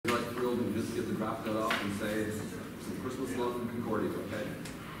drop that off and say, some Christmas love from Concordia, okay?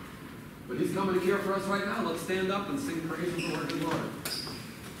 But he's coming to care for us right now. Let's stand up and sing praise to the Lord and Lord.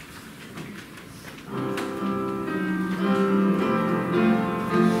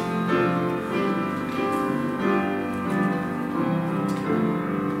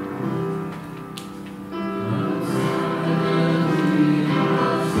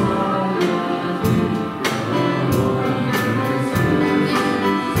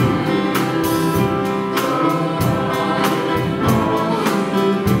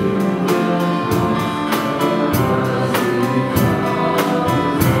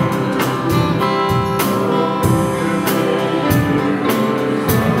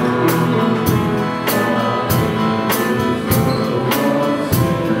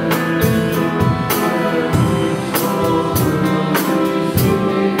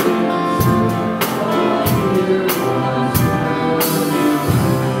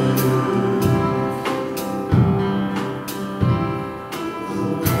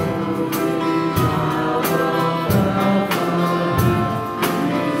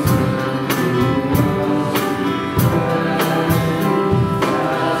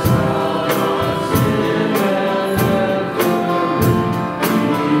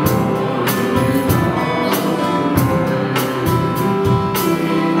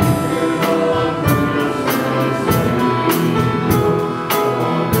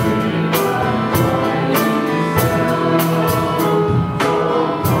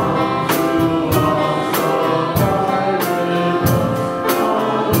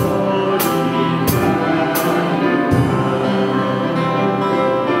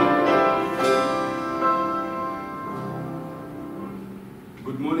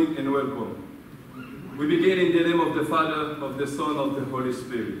 The Son, of the Holy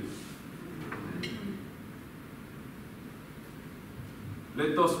Spirit.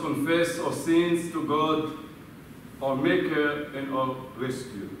 Let us confess our sins to God, our Maker and our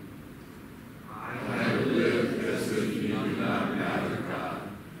Rescue. I have lived as if you do not have a God.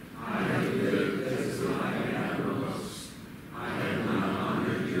 I have lived as if I am powerless. I have not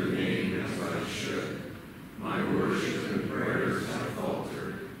honored your name as I should. My worship and prayers have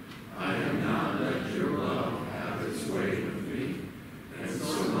faltered. I have not let your love have its way with me, and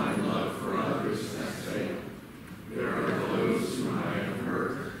so my love for others has failed. There are those whom I have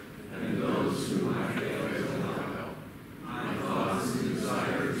hurt, and those whom I failed to love. My thoughts and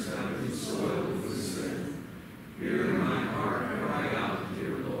desires have been soiled with sin. Hear my heart cry out,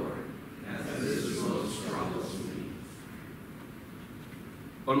 dear Lord, as this most troubles me.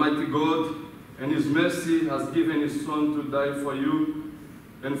 Almighty God, in His mercy, has given His Son to die for you,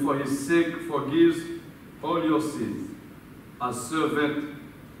 and for His sake forgives all your sins. As servant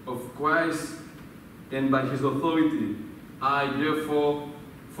of Christ, and by His authority, I therefore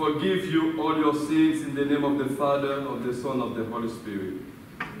forgive you all your sins in the name of the Father, of the Son, of the Holy Spirit.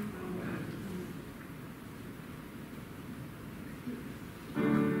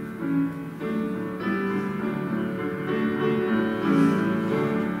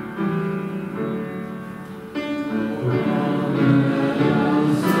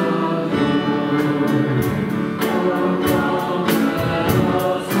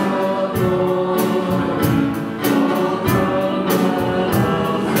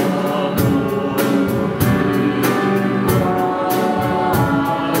 Oh,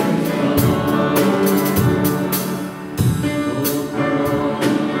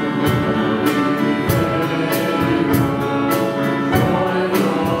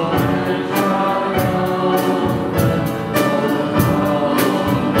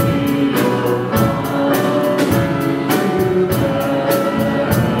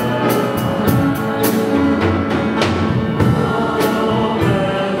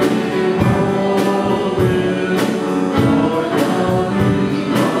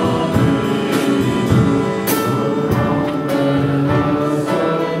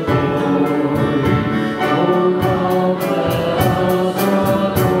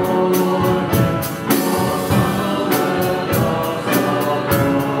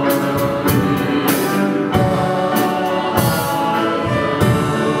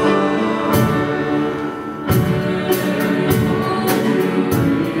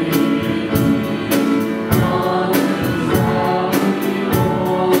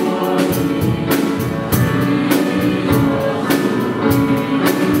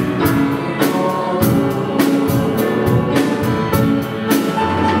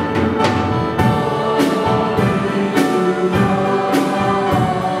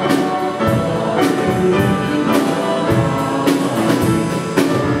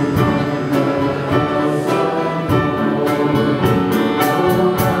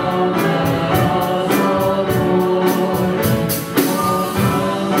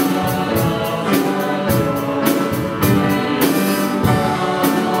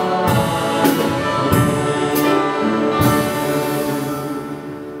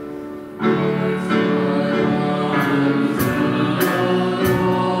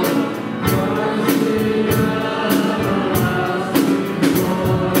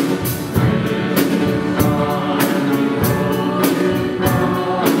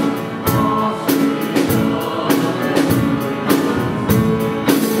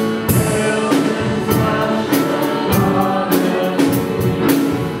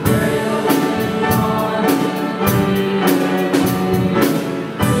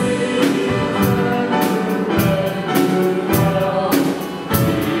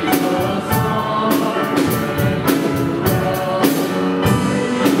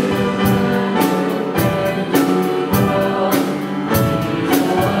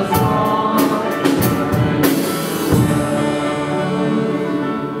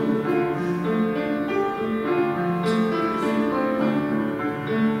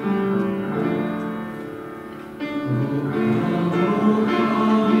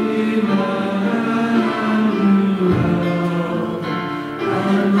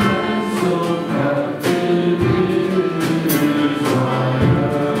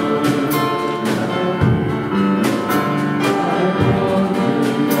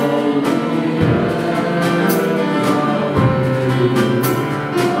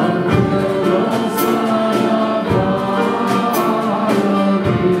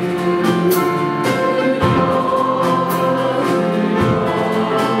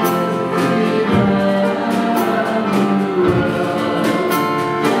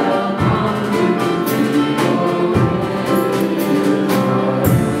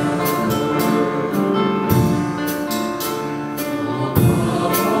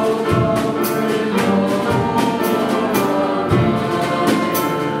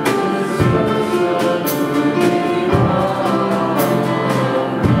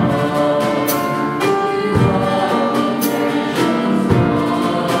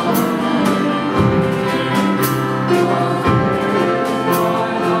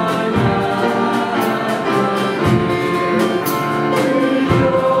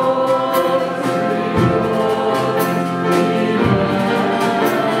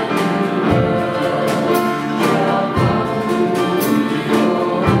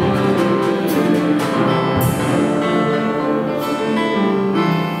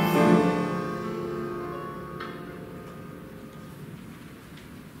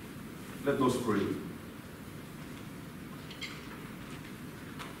 Let us pray.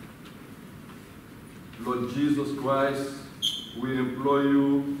 Lord Jesus Christ, we implore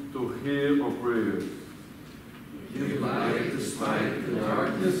you to hear our prayers. Give light despite the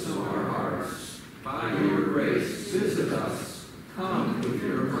darkness of our hearts. By your grace, visit us. Come with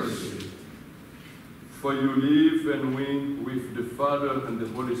your mercy. For you live and reign with the Father and the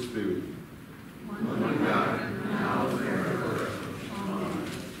Holy Spirit. One God, now and forever. Amen.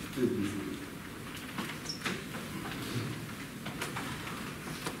 Please be seated.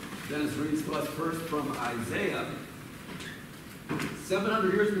 Dennis reads to us first from Isaiah.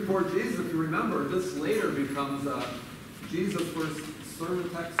 700 years before Jesus, if you remember, this later becomes Jesus' first sermon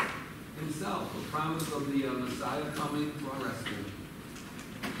text himself, the promise of the Messiah coming to our rescue.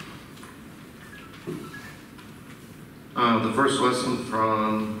 The first lesson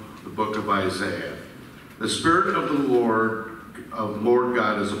from the book of Isaiah. The Spirit of the Lord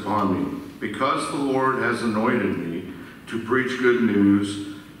God is upon me, because the Lord has anointed me to preach good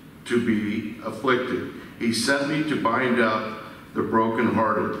news to be afflicted. He sent me to bind up the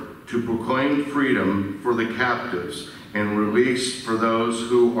brokenhearted, to proclaim freedom for the captives and release for those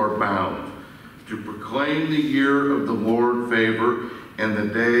who are bound, to proclaim the year of the Lord favor and the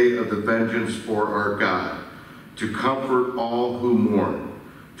day of the vengeance for our God, to comfort all who mourn,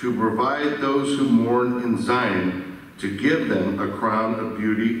 to provide those who mourn in Zion, to give them a crown of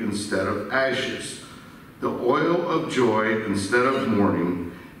beauty instead of ashes, the oil of joy instead of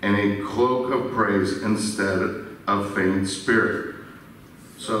mourning, and a cloak of praise instead of faint spirit,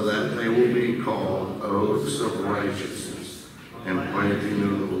 so that they will be called oaks of righteousness, and planting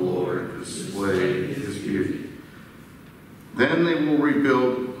of the Lord display his beauty. Then they will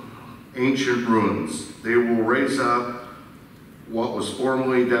rebuild ancient ruins. They will raise up what was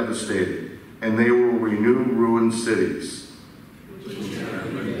formerly devastated, and they will renew ruined cities. Which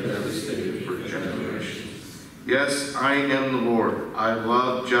have been devastated for generations. Yes, I am the Lord. I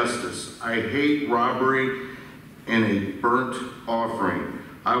love justice. I hate robbery and a burnt offering.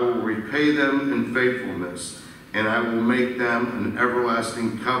 I will repay them in faithfulness, and I will make them an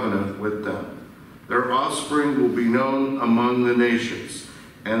everlasting covenant with them. Their offspring will be known among the nations,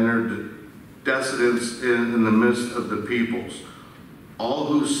 and their descendants in the midst of the peoples. All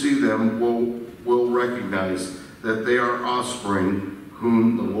who see them will recognize that they are offspring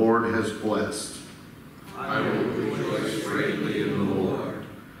whom the Lord has blessed. I will rejoice greatly in the Lord.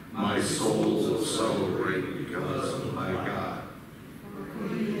 My soul will celebrate because of my God. For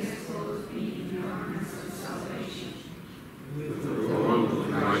he has clothed me in garments of salvation. With the Robe robe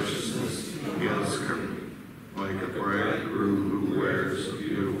of righteousness he has covered me, like a bridegroom who wears a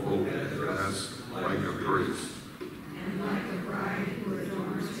beautiful dress, like a priest. And like a bride who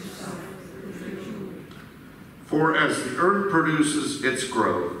adorns herself with her jewelry. For as the earth produces its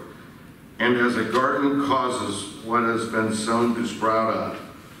growth, and as a garden causes what has been sown to sprout up,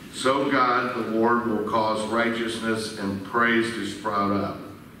 so God the Lord will cause righteousness and praise to sprout up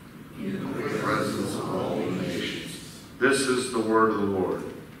in the presence of all the nations. This is the word of the Lord.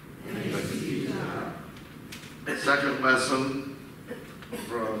 Thanks be to God. Second lesson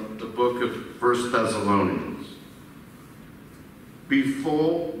from the book of 1 Thessalonians. Be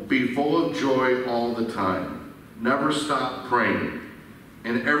full of joy all the time. Never stop praying.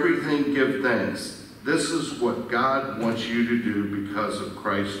 In everything give thanks. This is what God wants you to do because of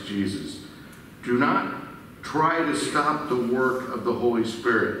Christ Jesus. Do not try to stop the work of the Holy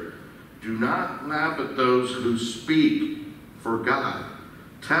Spirit. Do not laugh at those who speak for God.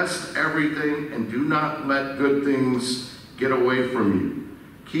 Test everything and do not let good things get away from you.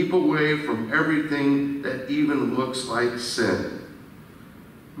 Keep away from everything that even looks like sin.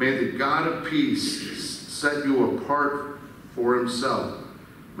 May the God of peace set you apart for himself.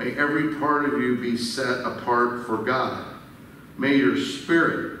 May every part of you be set apart for God. May your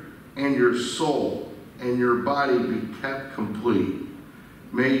spirit and your soul and your body be kept complete.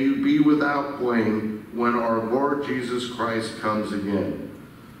 May you be without blame when our Lord Jesus Christ comes again.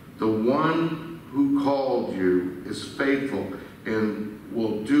 The one who called you is faithful and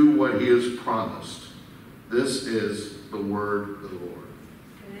will do what he has promised. This is the word of the Lord.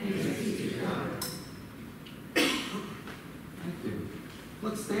 Thanks be to God. Thank you.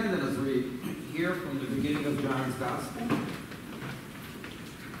 Let's stand and as we hear from the beginning of John's Gospel.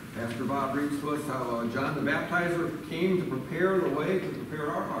 Pastor Bob reads to us how John the Baptizer came to prepare the way, to prepare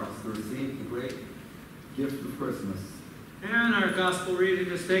our hearts to receive the great gift of Christmas. And our gospel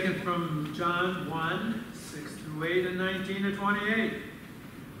reading is taken from John 1, 6 through 8 and 19 to 28.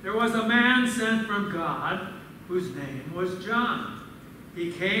 There was a man sent from God whose name was John.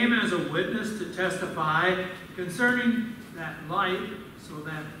 He came as a witness to testify concerning that light, so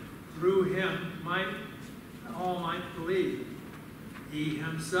that through him all might believe. He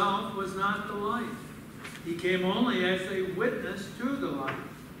himself was not the light. He came only as a witness to the light.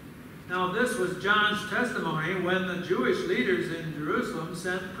 Now this was John's testimony when the Jewish leaders in Jerusalem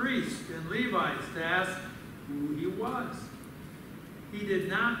sent priests and Levites to ask who he was. He did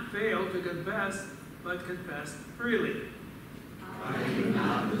not fail to confess, but confessed freely. I am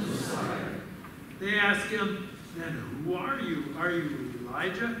not the Messiah. They asked him, then who are you? Are you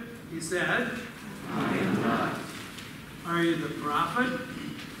Elijah? He said, I am not. Are you the prophet?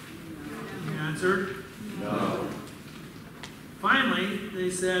 He answered, No. Finally, they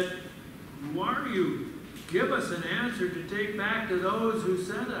said, who are you? Give us an answer to take back to those who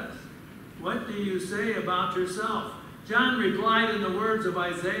sent us. What do you say about yourself? John replied in the words of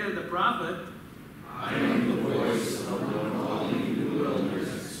Isaiah the prophet, I am the voice of one calling in the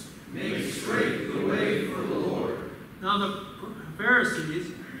wilderness. Make straight the way for the Lord. Now the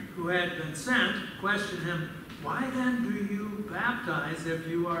Pharisees who had been sent questioned him, why then do you baptize if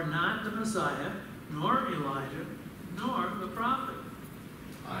you are not the Messiah, nor Elijah, nor the prophet?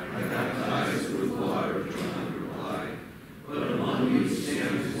 I baptize with water, John replied, but among you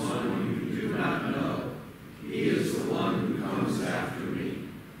stands one you do not know. He is the one who comes after me.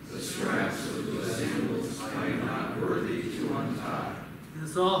 The straps of the sandals I am not worthy to untie.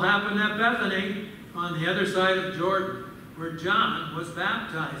 This all happened at Bethany, on the other side of Jordan, where John was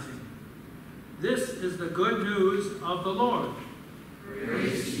baptizing. This is the good news of the Lord.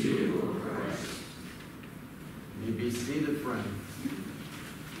 Praise to you, O Christ. You may be seated, friends.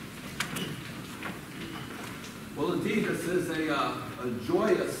 Well, indeed, this is a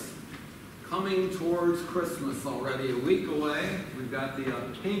joyous coming towards Christmas already, a week away. We've got the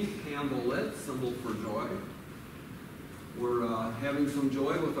pink candle lit, symbol for joy. We're having some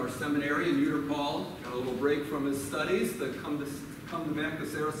joy with our Seminarian Euder Paul. Got a little break from his studies to come back to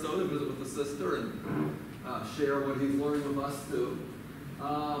Sarasota, visit with the sister, and share what he's learned with us too.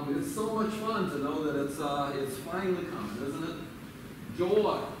 It's so much fun to know that it's finally coming, isn't it?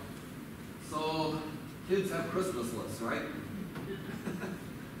 Joy. So kids have Christmas lists, right?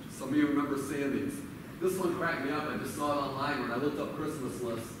 Some of you remember seeing these. This one cracked me up. I just saw it online when I looked up Christmas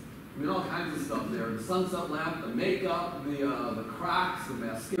lists. I mean, all kinds of stuff there. The sunset lamp, the makeup, the Crocs, the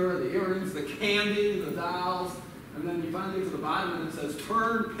mascara, the earrings, the candy, the dolls. And then you finally get to the bottom and it says,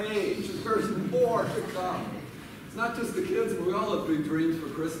 turn page. There's more to come. It's not just the kids, but we all have big dreams for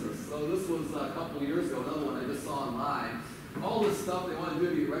Christmas. So this was a couple of years ago, another one I just saw online. All this stuff they want to do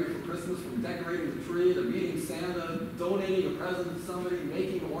to get ready for Christmas, from decorating the tree to meeting Santa, donating a present to somebody,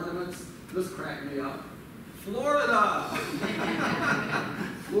 making ornaments. This cracked me up. Florida!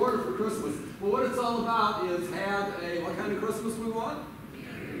 Florida for Christmas. Well, what it's all about is what kind of Christmas we want?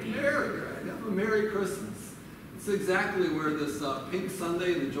 Merry, right? Have a Merry Christmas. It's exactly where this Pink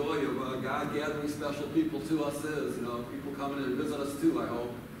Sunday, the joy of God gathering special people to us is. You know, people coming in to visit us too, I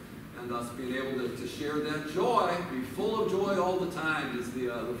hope. And us being able to share that joy, be full of joy all the time is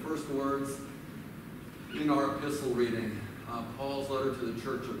the first words in our epistle reading, Paul's letter to the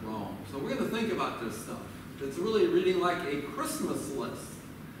Church of Rome. So we're going to think about this stuff. It's really reading like a Christmas list,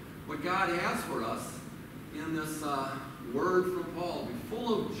 what God has for us in this word from Paul. Be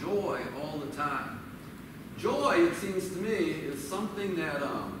full of joy all the time. Joy, it seems to me, is something that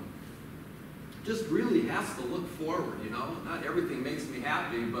just really has to look forward, you know. Not everything makes me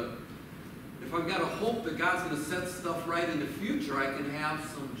happy, but if I've got a hope that God's going to set stuff right in the future, I can have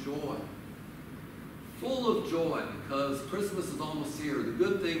some joy. Full of joy, because Christmas is almost here. The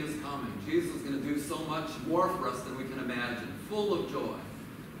good thing is coming. Jesus is going to do so much more for us than we can imagine. Full of joy.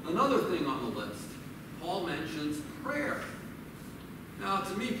 Another thing on the list, Paul mentions prayer. Now,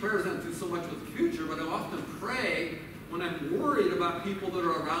 to me, prayer doesn't do so much with the future, but I often pray when I'm worried about people that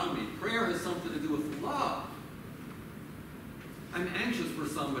are around me. Prayer has something to do with love. I'm anxious for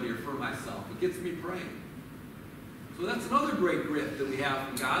somebody or for myself. It gets me praying. So that's another great gift that we have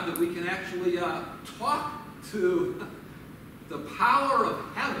from God, that we can actually talk to the power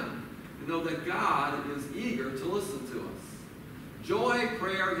of heaven and know that God is eager to listen to us. Joy,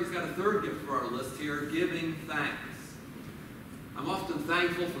 prayer, he's got a third gift for our list here, giving thanks. I'm often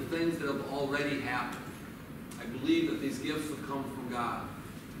thankful for things that have already happened. I believe that these gifts have come from God.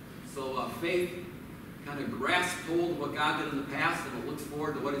 So faith kind of grasps hold of what God did in the past, and it looks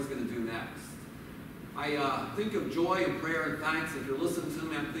forward to what he's going to do next. I think of joy and prayer and thanks. If you're listening to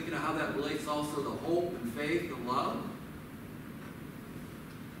me, I'm thinking of how that relates also to hope and faith and love.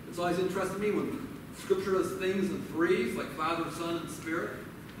 It's always interested me when Scripture does things in threes, like Father, Son, and Spirit.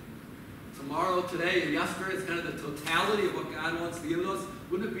 Tomorrow, today, and yesterday, it's kind of the totality of what God wants to give us.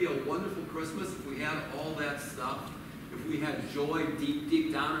 Wouldn't it be a wonderful Christmas if we had all that stuff? if we had joy deep,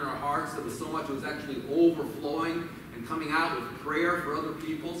 deep down in our hearts, that was so much it was actually overflowing and coming out with prayer for other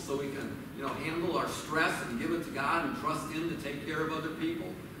people so we can, handle our stress and give it to God and trust Him to take care of other people.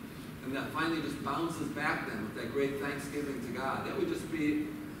 And that finally just bounces back then with that great thanksgiving to God. That would just be,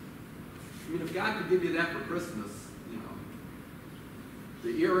 if God could give you that for Christmas, the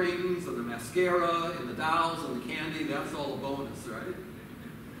earrings and the mascara and the dolls and the candy, that's all a bonus, right?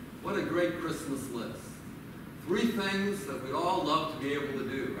 What a great Christmas list. 3 things that we'd all love to be able to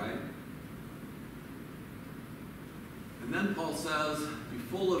do, right? And then Paul says, be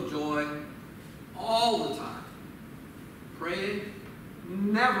full of joy all the time. Pray,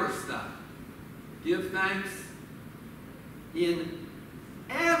 never stop. Give thanks in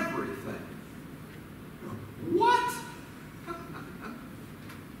everything. What?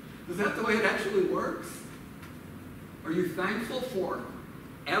 Is that the way it actually works? Are you thankful for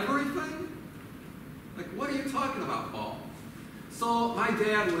everything? Like, what are you talking about, Paul? So my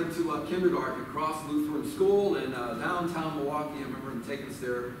dad went to kindergarten at Cross Lutheran School in downtown Milwaukee. I remember him taking us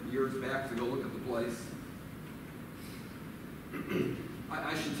there years back to go look at the place.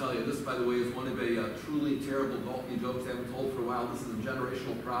 I should tell you, this, by the way, is one of a truly terrible Gaulke jokes I haven't told for a while. This is a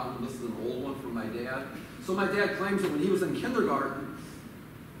generational problem. This is an old one from my dad. So my dad claims that when he was in kindergarten,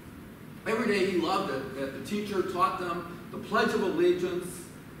 every day he loved it, that the teacher taught them the Pledge of Allegiance.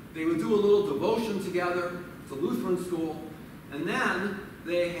 They would do a little devotion together. It's a Lutheran school. And then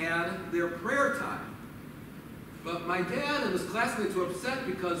they had their prayer time. But my dad and his classmates were upset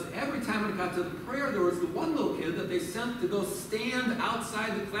because every time it got to the prayer, there was the one little kid that they sent to go stand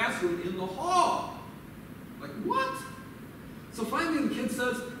outside the classroom in the hall. Like, what? So finally the kid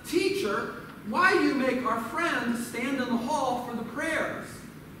says, teacher, why do you make our friend stand in the hall for the prayers?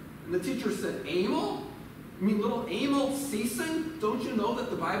 And the teacher said, Emil? You mean little Emil ceasing? Don't you know that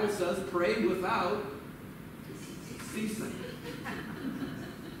the Bible says pray without ceasing?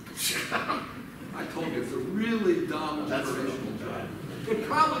 I told you, it's a really dumb generational joke. It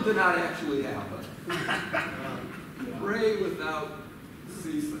probably did not actually happen. Pray without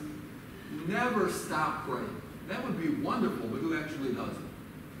ceasing. Never stop praying. That would be wonderful, but who actually does it?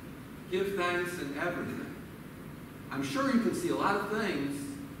 Give thanks in everything. I'm sure you can see a lot of things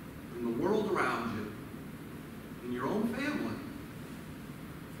in the world around you, in your own family,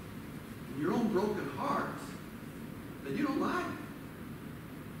 in your own broken heart, that you don't like.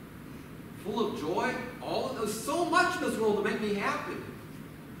 Full of joy. There's so much in this world to make me happy.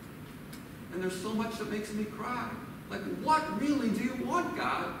 And there's so much that makes me cry. Like, what really do you want,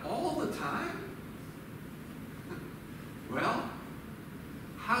 God, all the time? Well,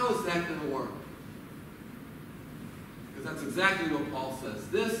 how is that going to work? Because that's exactly what Paul says.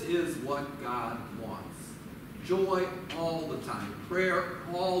 This is what God wants. Joy all the time. Prayer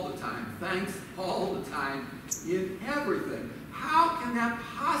all the time. Thanks all the time. In everything. How can that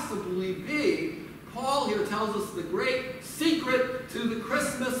possibly be? Paul here tells us the great secret to the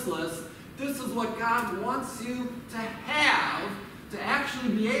Christmas list. This is what God wants you to have, to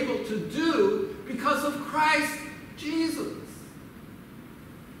actually be able to do because of Christ Jesus.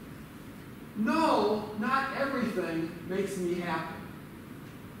 No, not everything makes me happy.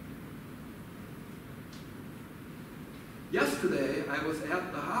 Yesterday, I was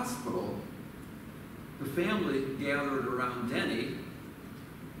at the hospital. The family gathered around Denny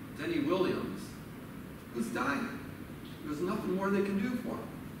Williams, who's dying. There's nothing more they can do for him.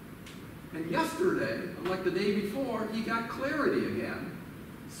 And yesterday, unlike the day before, he got clarity again.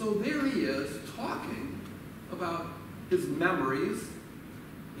 So there he is talking about his memories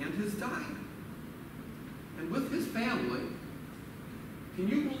and his dying. And with his family, can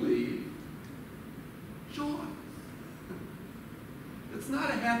you believe, joy. It's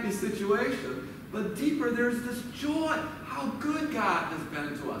not a happy situation. But deeper, there's this joy, how good God has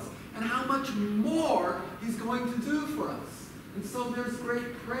been to us, and how much more He's going to do for us. And so there's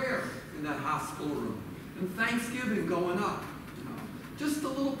great prayer in that hospital room, and thanksgiving going up. Just a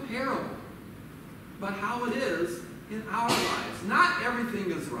little parable about how it is in our lives. Not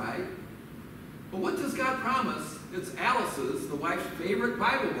everything is right, but what does God promise? It's Alice's, the wife's favorite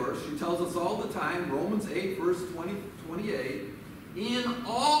Bible verse. She tells us all the time, Romans 8, verse 28, in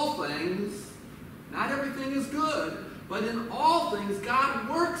all things, not everything is good, but in all things, God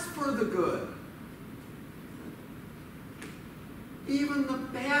works for the good. Even the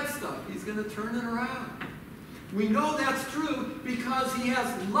bad stuff, He's going to turn it around. We know that's true because He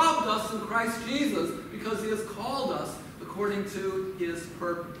has loved us in Christ Jesus, because He has called us according to His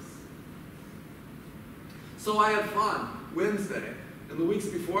purpose. So I had fun Wednesday and the weeks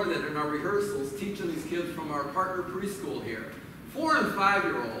before that in our rehearsals teaching these kids from our partner preschool here. 4- and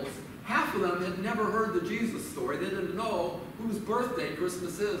 5-year-olds half of them had never heard the Jesus story. They didn't know whose birthday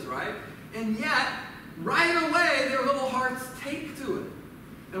Christmas is, right? And yet, right away, their little hearts take to it.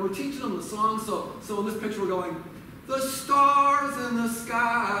 And we're teaching them the song. So in this picture, we're going, the stars in the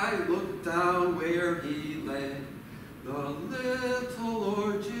sky look down where he lay. The little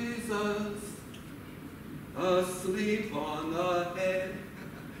Lord Jesus, asleep on the hay.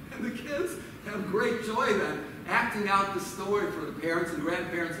 And the kids have great joy then, acting out the story for the parents and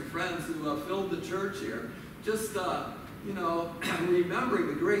grandparents and friends who filled the church here. Just, remembering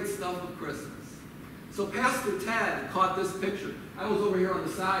the great stuff of Christmas. So Pastor Ted caught this picture. I was over here on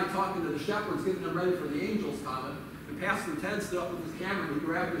the side talking to the shepherds, getting them ready for the angels coming. And Pastor Ted stood up with his camera and he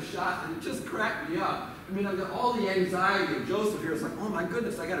grabbed his shot, and it just cracked me up. I mean, I got all the anxiety of Joseph here. It's like, oh my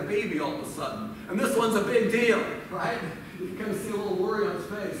goodness, I got a baby all of a sudden. And this one's a big deal, right? You can kind of see a little worry on his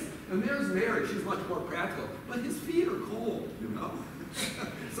face. And there's Mary. She's much more practical. But his feet are cold,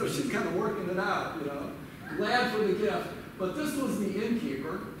 So she's kind of working it out, Glad for the gift. But this was the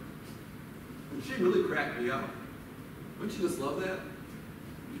innkeeper. And she really cracked me up. Wouldn't you just love that?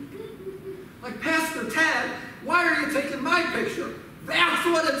 Like, Pastor Ted, why are you taking my picture? That's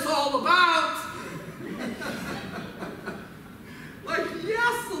what it's all about. Like,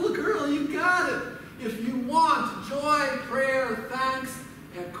 yes, little girl, you got it. If you want joy, prayer, thanks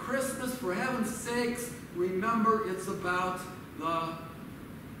at Christmas, for heaven's sakes, remember it's about the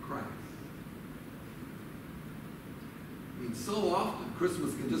Christ. I mean, so often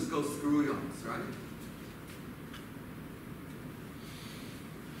Christmas can just go screwy on us, right?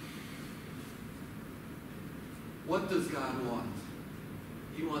 What does God want?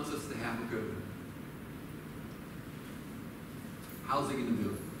 He wants us to have a good one. How's he going to do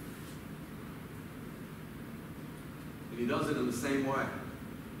it? And he does it in the same way.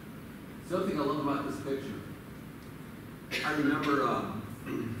 Something I love about this picture. I remember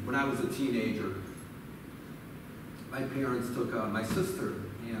when I was a teenager, my parents took my sister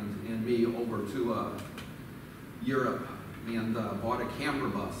and me over to Europe and bought a camper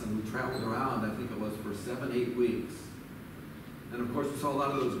bus, and we traveled around, I think it was for 7-8 weeks. And of course we saw a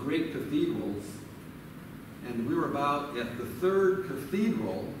lot of those great cathedrals, and we were about at the third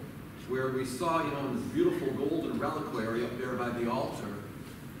cathedral where we saw, in this beautiful golden reliquary up there by the altar,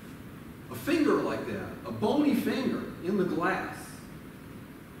 a finger like that, a bony finger in the glass.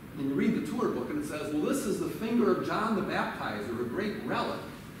 And you read the tour book and it says, well, this is the finger of John the Baptizer, a great relic.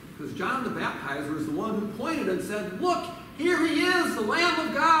 Because John the Baptizer is the one who pointed and said, look, here he is, the Lamb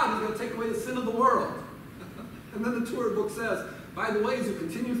of God, who's going to take away the sin of the world. And then the tour book says, by the way, as you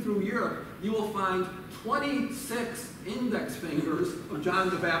continue through Europe, you will find 26 index fingers of John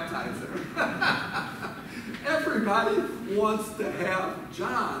the Baptizer. Everybody wants to have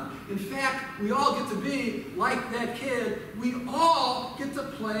John. In fact, we all get to be like that kid. We all get to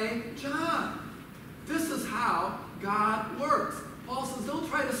play John. This is how God works. Paul says, don't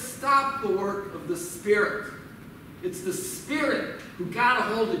try to stop the work of the Spirit. It's the Spirit who got a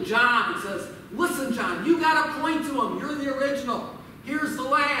hold of John and says, listen, John, you got to point to him. You're the original. Here's the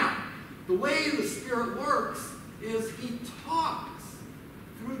Lamb. The way the Spirit works is he talks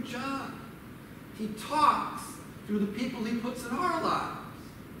through John. He talks through the people he puts in our lives.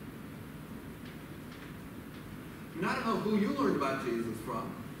 And I don't know who you learned about Jesus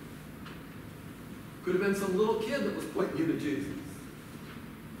from. Could have been some little kid that was pointing you to Jesus.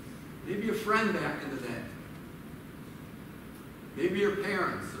 Maybe a friend back in the day. Maybe your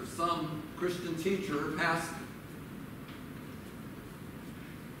parents or some Christian teacher or pastor.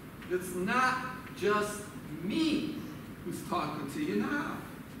 It's not just me who's talking to you now.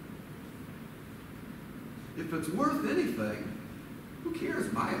 If it's worth anything, who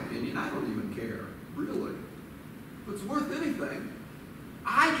cares my opinion? I don't even care, really. If it's worth anything,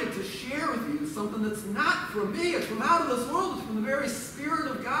 I get to share with you something that's not from me. It's from out of this world. It's from the very Spirit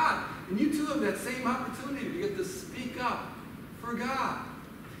of God. And you too have that same opportunity to get to speak up for God.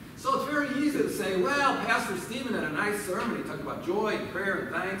 So it's very easy to say, well, Pastor Stephen had a nice sermon. He talked about joy and prayer and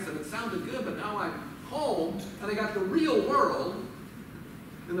thanks, and it sounded good, but now I'm home, and I got the real world,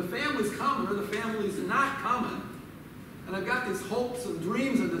 and the family's coming, or the family's not coming, and I've got these hopes and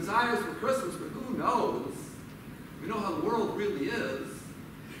dreams and desires for Christmas, but who knows? We know how the world really is.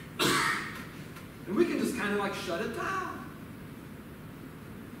 And we can just kind of like shut it down.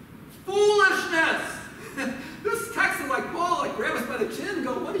 Foolishness! This text is like Paul, like grab us by the chin and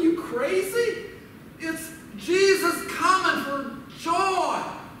go, what are you, crazy? It's Jesus coming for joy,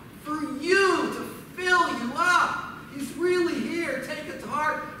 for you, to fill you up. He's really here. Take it to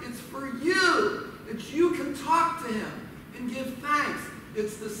heart. It's for you. It's you can talk to him and give thanks.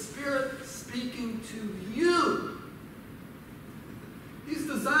 It's the Spirit speaking to you. He's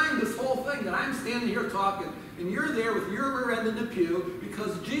designed this whole thing that I'm standing here talking, and you're there with your rear end in the pew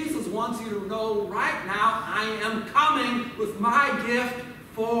because Jesus wants you to know right now, I am coming with my gift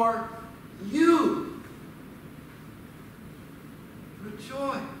for you.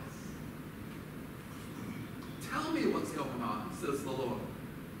 Rejoice. Tell me what's going on, says the Lord.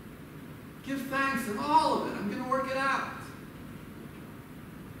 Give thanks in all of it. I'm going to work it out.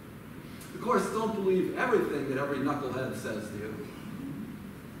 Of course, don't believe everything that every knucklehead says to you.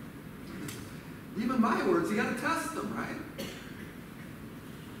 Even my words, you got to test them, right?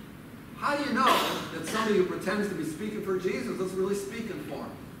 How do you know that somebody who pretends to be speaking for Jesus is really speaking for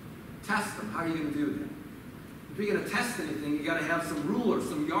him? Test them. How are you going to do that? If you're going to test anything, you got to have some ruler,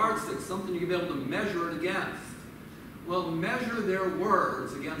 some yardstick, something you can be able to measure it against. Well, measure their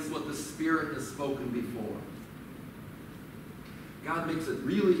words against what the Spirit has spoken before. God makes it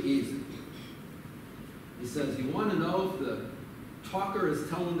really easy. He says, you want to know if the talker is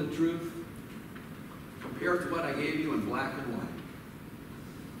telling the truth? Compare it to what I gave you in black and white.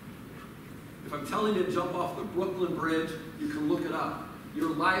 If I'm telling you to jump off the Brooklyn Bridge, you can look it up.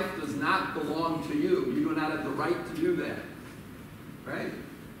 Your life does not belong to you. You do not have the right to do that. Right?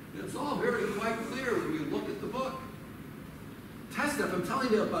 It's all very quite clear when you look at the book. Test it. If I'm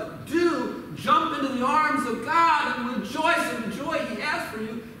telling you about jump into the arms of God and rejoice in the joy He has for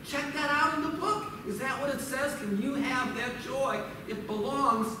you, check that out in the book. Is that what it says? Can you have that joy? It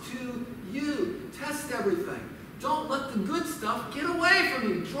belongs to you. Test everything. Don't let the good stuff get away from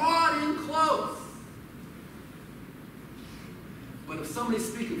you. Draw it in close. But if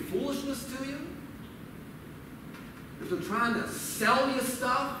somebody's speaking foolishness to you, if they're trying to sell you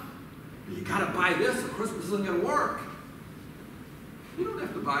stuff, you got to buy this or Christmas isn't going to work. You don't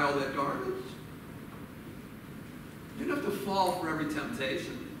have to buy all that garbage. You don't have to fall for every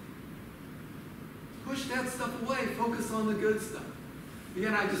temptation. Push that stuff away. Focus on the good stuff.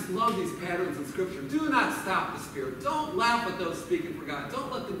 Again, I just love these patterns in Scripture. Do not stop the Spirit. Don't laugh at those speaking for God.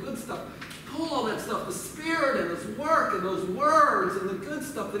 Don't let the good stuff, pull all that stuff, the Spirit and His work and those words and the good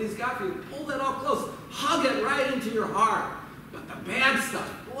stuff that He's got for you. Pull that all close. Hug it right into your heart. But the bad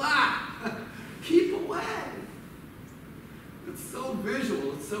stuff, blah, keep away. It's so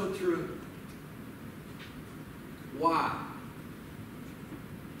visual. It's so true. Why?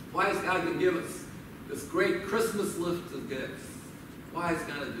 Why is God going to give us this great Christmas list of gifts? Why is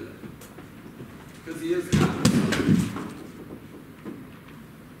God going to do it? Because He is God.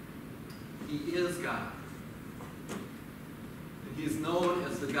 He is God. And He is known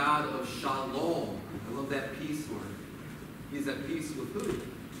as the God of Shalom. I love that peace word. He's at peace with who?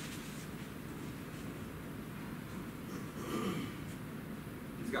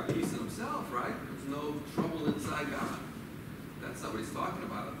 He's got peace in Himself, right? There's no trouble inside God. That's not what He's talking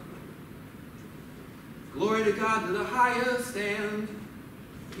about. Glory to God to the highest, and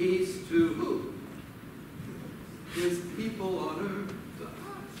peace to who? His people on earth, to us.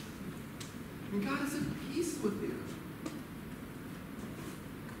 And God is at peace with you.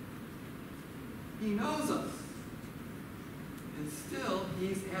 He knows us. And still,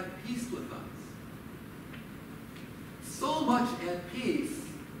 He's at peace with us. So much at peace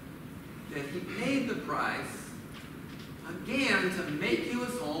that He paid the price, again, to make you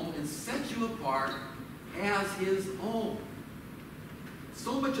His home and set you apart as His own.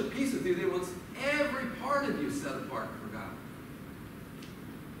 So much at peace with you that He wants every part of you set apart for God.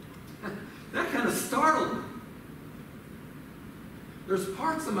 That kind of startled me. There's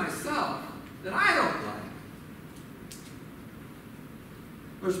parts of myself that I don't like.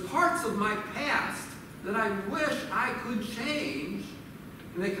 There's parts of my past that I wish I could change,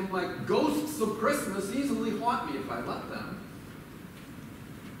 and they can, like ghosts of Christmas, easily haunt me if I let them.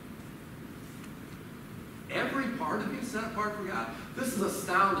 Every part of you set apart for God. This is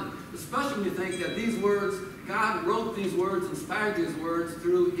astounding, especially when you think that these words, God wrote these words, inspired these words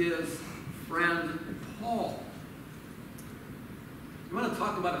through His friend Paul. You want to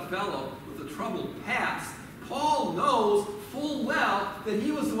talk about a fellow with a troubled past? Paul knows full well that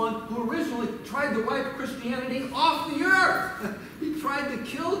he was the one who originally tried to wipe Christianity off the earth. He tried to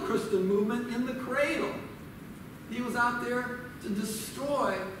kill the Christian movement in the cradle. He was out there to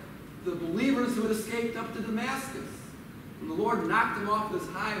destroy the believers who had escaped up to Damascus. And the Lord knocked him off his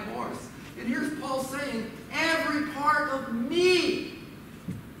high horse. And here's Paul saying, every part of me,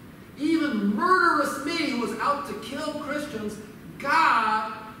 even murderous me who was out to kill Christians,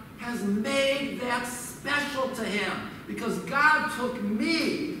 God has made that special to Him. Because God took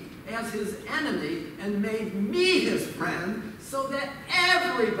me as His enemy and made me His friend so that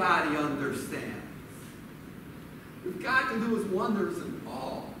everybody understands. If God can do His wonders in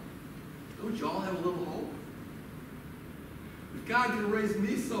Paul, don't you all have a little hope? If God can raise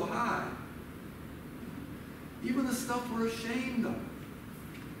me so high, even the stuff we're ashamed of,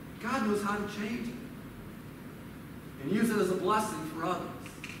 God knows how to change it and use it as a blessing for others.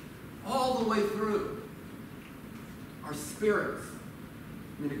 All the way through. Our spirits.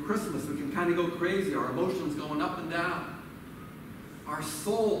 I mean, at Christmas, we can kind of go crazy. Our emotions going up and down. Our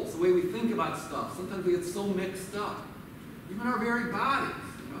souls, the way we think about stuff. Sometimes we get so mixed up. Even our very bodies,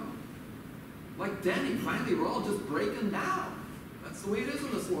 you know. Like Denny, finally, we're all just breaking down. That's the way it is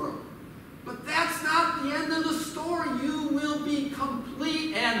in this world. But that's not the end of the story. You will be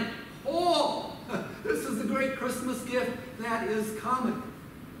complete and whole. This is the great Christmas gift that is coming.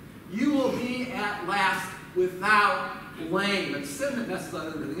 You will be at last without blame. It's sin that messes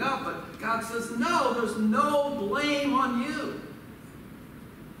everything up, but God says, no, there's no blame on you.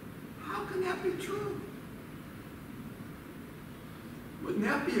 How can that be true? Wouldn't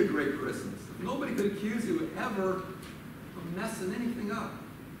that be a great Christmas? If nobody could accuse you ever of messing anything up.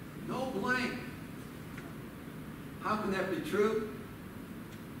 No blame. How can that be true?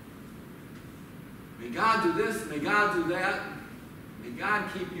 May God do this, may God do that. May God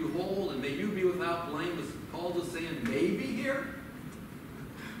keep you whole, and may you be without blame, as Paul is saying, maybe here?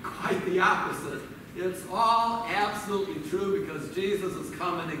 Quite the opposite. It's all absolutely true because Jesus is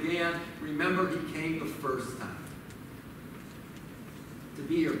coming again. Remember, he came the first time to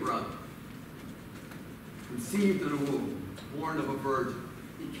be your brother. Conceived in a womb, born of a virgin.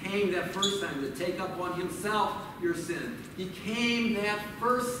 He came that first time to take up on himself your sin. He came that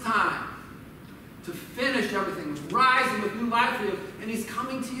first time to finish everything, rising with new life for you. And he's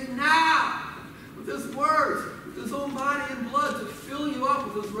coming to you now with his words, with his own body and blood to fill you up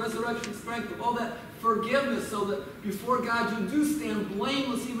with his resurrection strength, of all that forgiveness, so that before God you do stand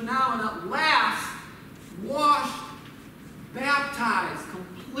blameless even now, and at last washed, baptized,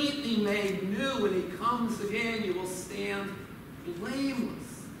 completely made new. When he comes again, you will stand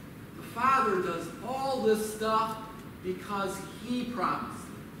blameless. The Father does all this stuff because he promised it.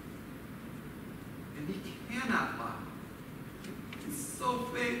 And he cannot lie. He's so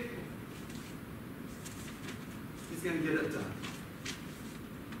faithful. He's going to get it done.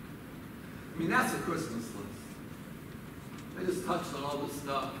 I mean, that's a Christmas list. I just touched on all this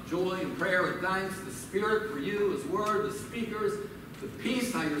stuff. Joy and prayer and thanks, the Spirit for you, his word, the speakers, the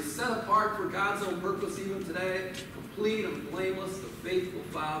peace, how you're set apart for God's own purpose even today, complete and blameless, the faithful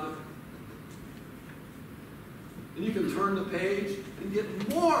Father. And you can turn the page and get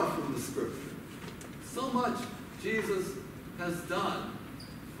more from the Scripture. So much Jesus has done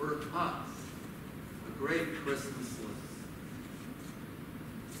for us. A great Christmas list.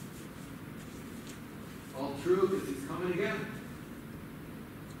 All true because he's coming again.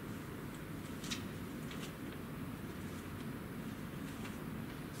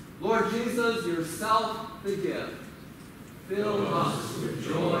 Lord Jesus, yourself the gift. Fill us with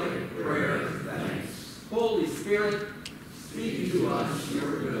joy, prayer, and thanks. Holy Spirit, speak to us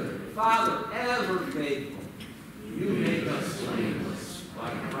your good. Father, ever faithful, you make us blameless by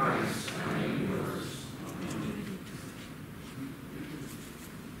Christ's kind words. Amen.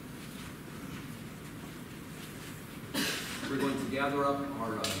 We're going to gather up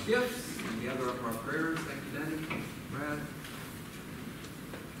our gifts and gather up our prayers. Thank you, Denny, Brad.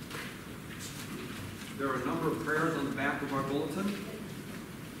 There are a number of prayers on the back of our bulletin.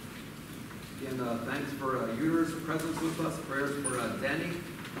 Again, thanks for Euder's presence with us. Prayers for Denny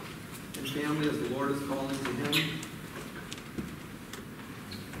and family as the Lord is calling to him.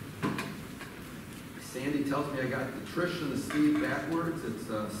 Sandy tells me I got the Trish and the Steve backwards. It's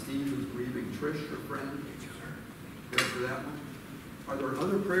Steve who's grieving Trish, her friend. Prayers for that one. Are there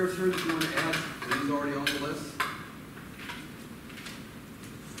other prayers here that you want to add? Are these already on the list?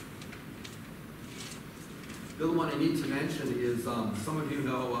 The other one I need to mention is some of you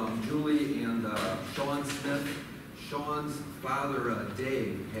know Julie and Sean Smith. Sean's father,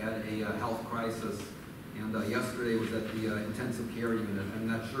 Dave, had a health crisis, and yesterday was at the intensive care unit. I'm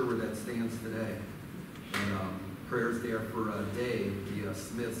not sure where that stands today. And prayers there for Dave, the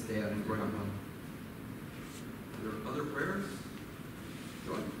Smith's dad and grandpa. Are there other prayers?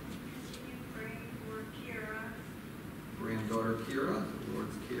 Joy? Praying for Kira. Granddaughter Kira, the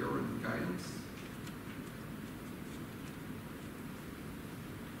Lord's care and guidance.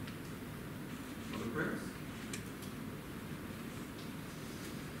 Other prayers?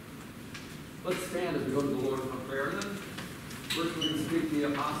 Let's stand as we go to the Lord in prayer then. First we're going to speak the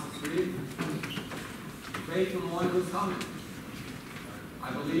Apostles' Creed. Faith in the one who is coming.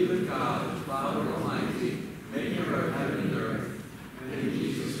 I believe in God, the Father Almighty, maker of heaven and earth, and in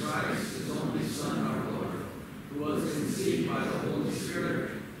Jesus Christ, his only Son, our Lord, who was conceived by the Holy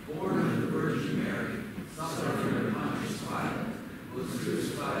Spirit, born of the Virgin Mary, suffered under Pontius Pilate,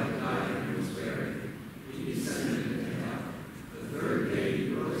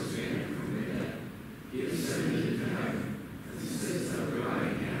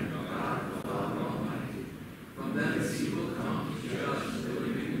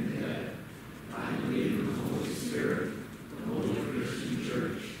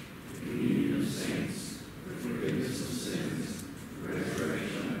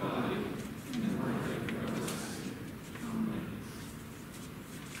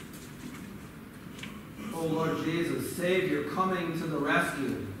 Savior coming to the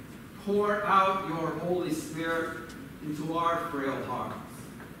rescue, pour out your Holy Spirit into our frail hearts.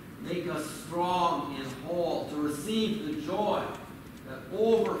 Make us strong and whole to receive the joy that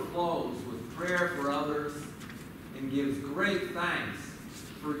overflows with prayer for others and gives great thanks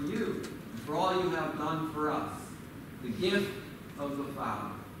for you and for all you have done for us, the gift of the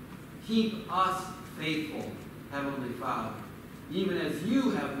Father. Keep us faithful, Heavenly Father, even as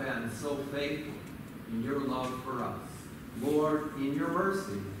you have been so faithful in your love for us. Lord, in your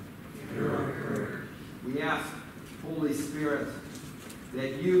mercy, hear our prayer. We ask, Holy Spirit,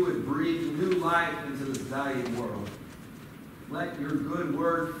 that you would breathe new life into this dying world. Let your good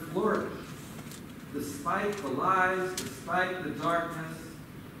word flourish, despite the lies, despite the darkness,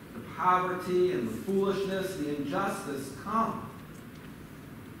 the poverty and the foolishness, the injustice. Come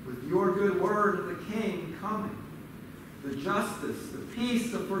with your good word of the King coming, the justice, the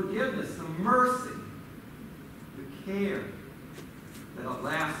peace, the forgiveness, the mercy, the care that at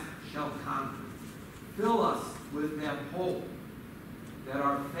last shall conquer. Fill us with that hope, that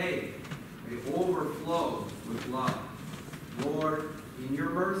our faith may overflow with love. Lord, in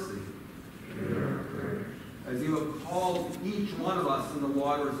your mercy, hear our prayers. As you have called each one of us in the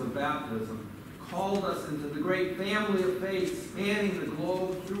waters of baptism, called us into the great family of faith spanning the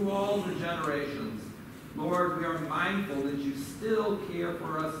globe through all the generations, Lord, we are mindful that you still care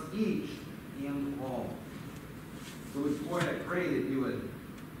for us each and all. So we pray that you would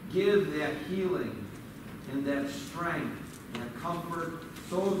give that healing and that strength and that comfort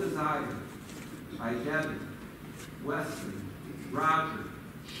so desired by Debbie, Wesley, Roger,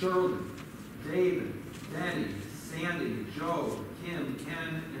 Shirley, David, Denny, Sandy, Joe, Kim,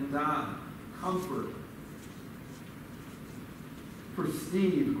 Ken, and Don. Comfort for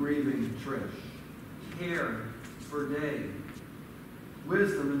Steve grieving Trish. Care for Dave.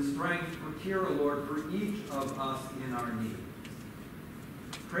 Wisdom and strength for Kira, Lord, for each of us in our need.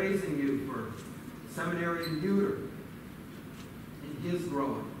 Praising you for Seminarian Euder and his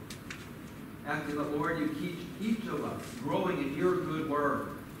growing. Asking that, Lord, you keep each of us growing in your good word,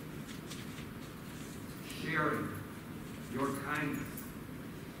 sharing your kindness.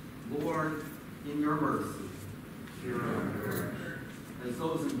 Lord, in your mercy, hear our prayer. As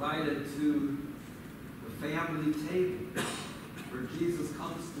those invited to the family table where Jesus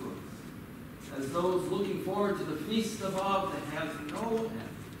comes to us, as those looking forward to the feast above that has no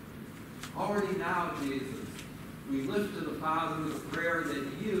end, already now, Jesus, we lift to the Father the prayer that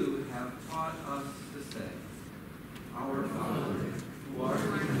you have taught us to say. Our Father, who art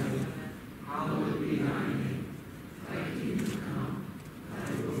in heaven, hallowed be thy name. Thy kingdom come,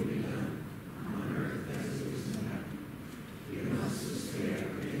 thy will be done, on earth as it is in heaven. Give us this day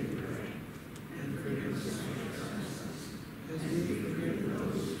our daily bread, and forgive us our trespasses, as we forgive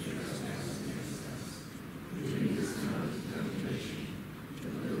those who trespass against us. Lead us not into temptation,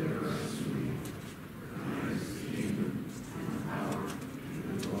 but deliver us from evil. For thine is the kingdom, and the power,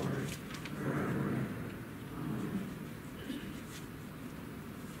 and the glory, forever and ever. Amen.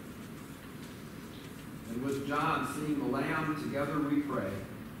 And with John singing the Lamb, together we pray.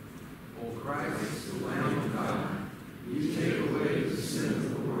 O Christ, the Lamb of God, you take away the sin of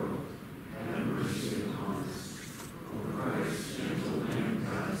the world. Have mercy upon us. O Christ, gentle Lamb,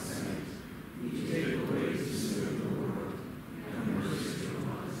 God sent, you take away the sin of the world. Have mercy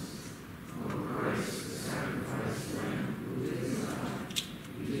upon us. O Christ, the sacrificed Lamb who is God,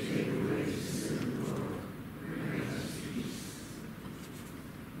 you take away the sin of the world. Grant us peace.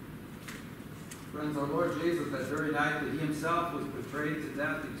 Friends, our Lord Jesus, that very night that he himself was betrayed to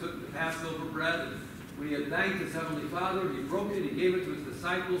death, he took the Passover bread, and when he had thanked his heavenly Father, he broke it, he gave it to his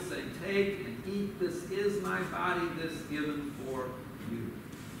disciples, saying, "Take and eat, this is my body, this given for you.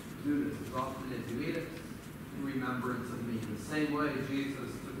 Do this as often as you eat it in remembrance of me." The same way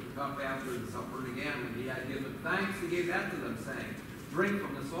Jesus took the cup after the supper, and again, when he had given thanks, he gave that to them, saying, "Drink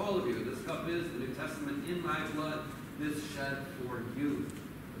from this, all of you. This cup is the New Testament in my blood, this shed for you,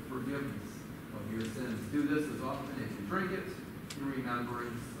 the forgiveness of your sins. Do this as often as you drink it in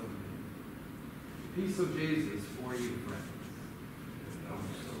remembrance of me." The peace of Jesus for you, friends.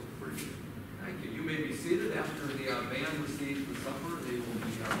 Also for you. Thank you. You may be seated after the band receives the supper. They will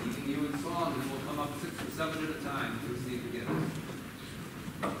be leading you in song, and we'll come up 6 or 7 at a time to receive the gift.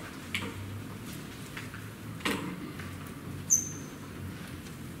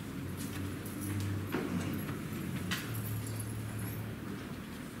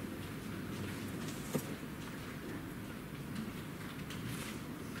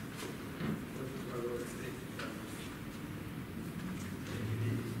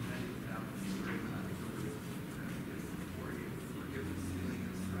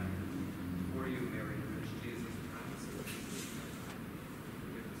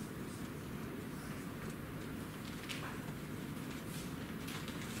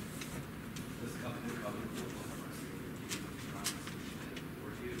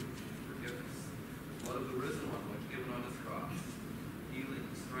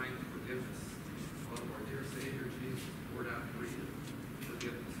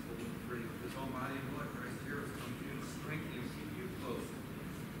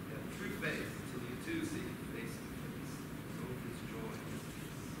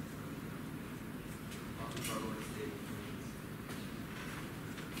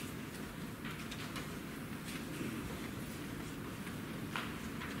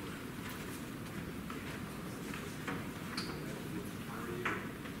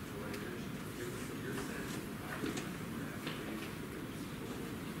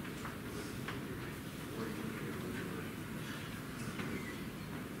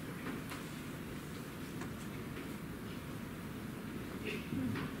 His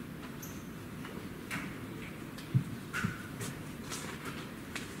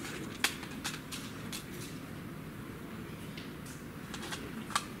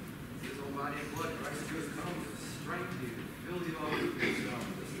own body and blood, Christ who has come to strengthen you, to fill you all with wisdom,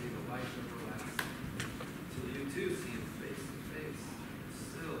 to see the life everlasting, till you too see him face to face,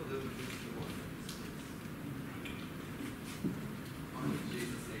 still live with each one. In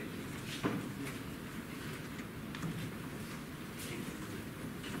Jesus' name.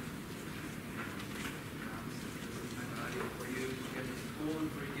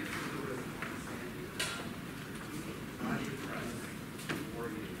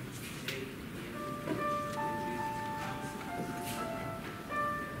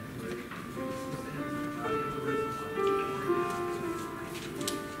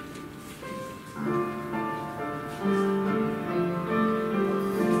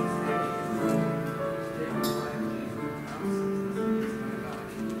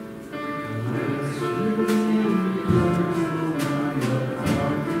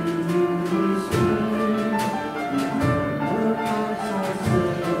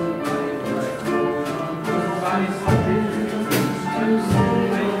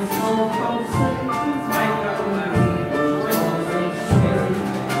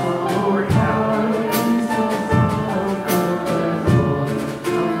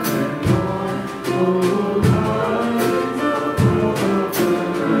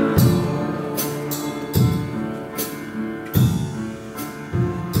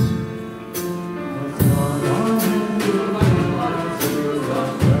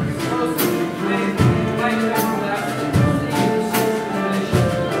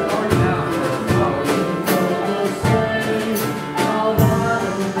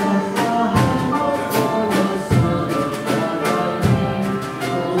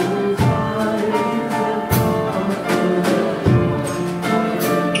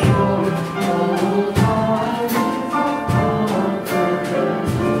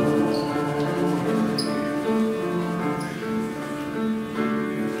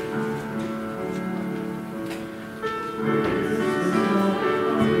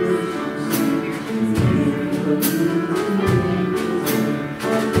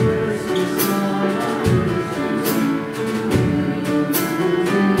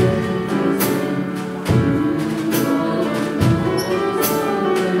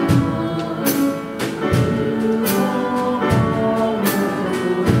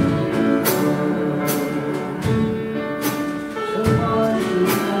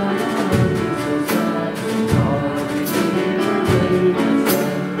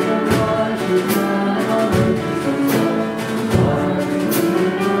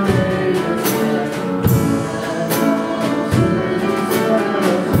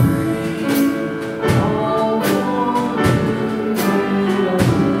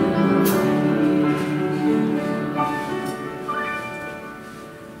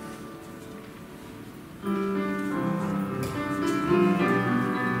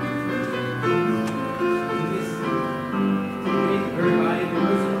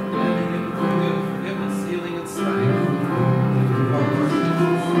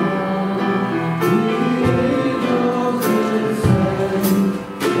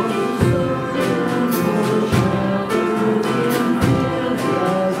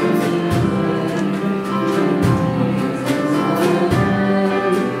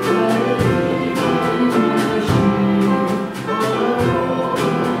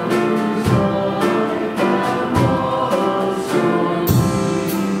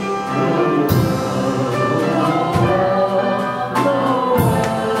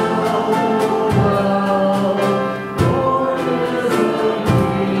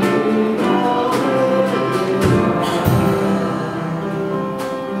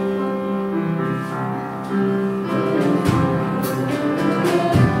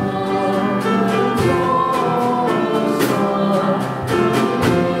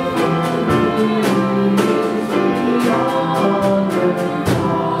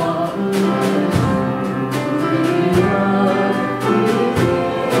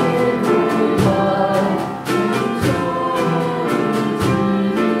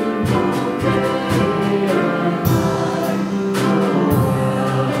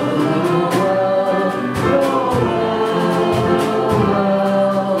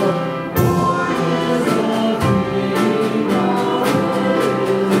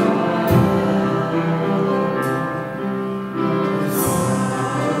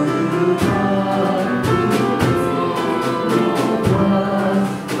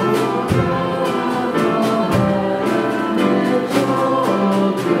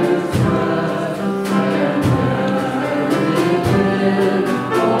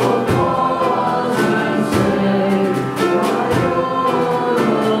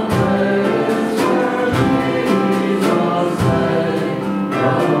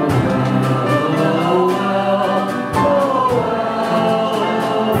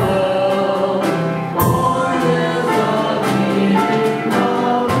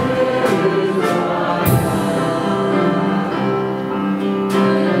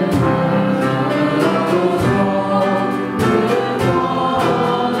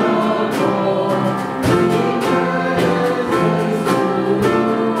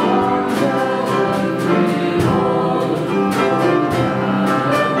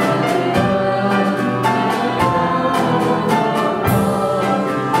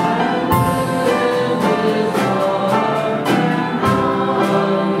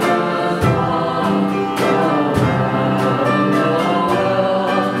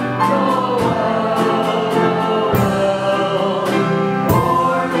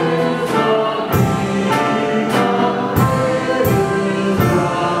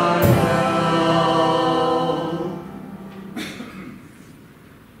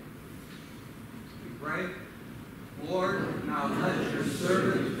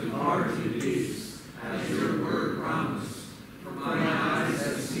 servant depart in peace, as your word promised. For mine eyes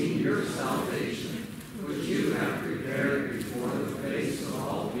have seen your salvation, which you have prepared before the face of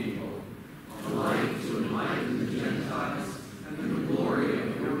all people, a light to enlighten the Gentiles, and the glory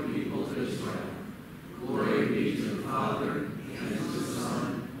of your people Israel. Glory be to the Father, and to the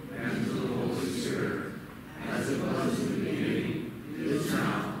Son, and to the Holy Spirit, as it was in the beginning, is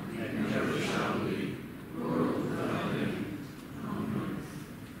now, and never shall be, world without end. Amen.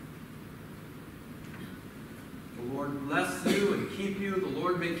 The Lord bless you and keep you. The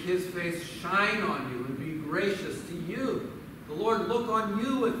Lord make his face shine on you and be gracious to you. The Lord look on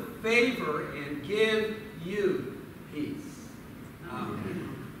you with favor and give you peace. Amen.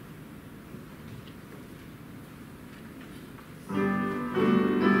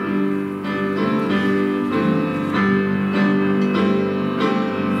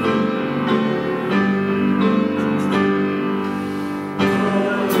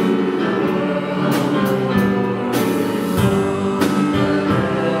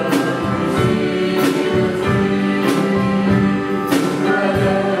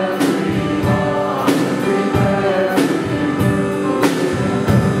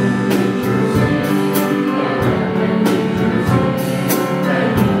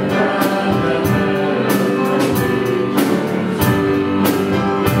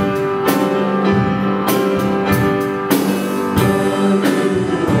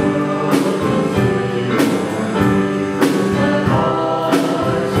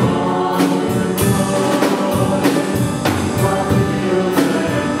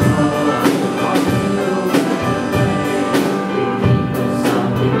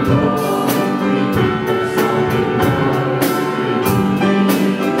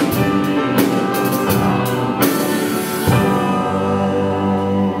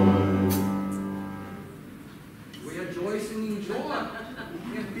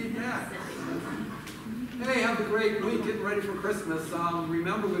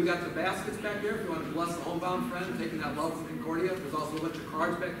 Remember, we've got the baskets back there if you want to bless the homebound friend, taking that love from Concordia. There's also a bunch of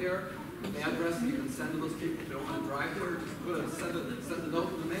cards back there, the address you can send to those people if they don't want to drive there. Just send a note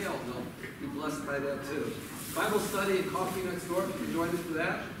in the mail, and they'll be blessed by that too. Bible study and coffee next door, if you can join us for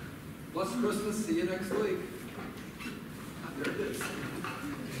that. Blessed Christmas, see you next week. There it is.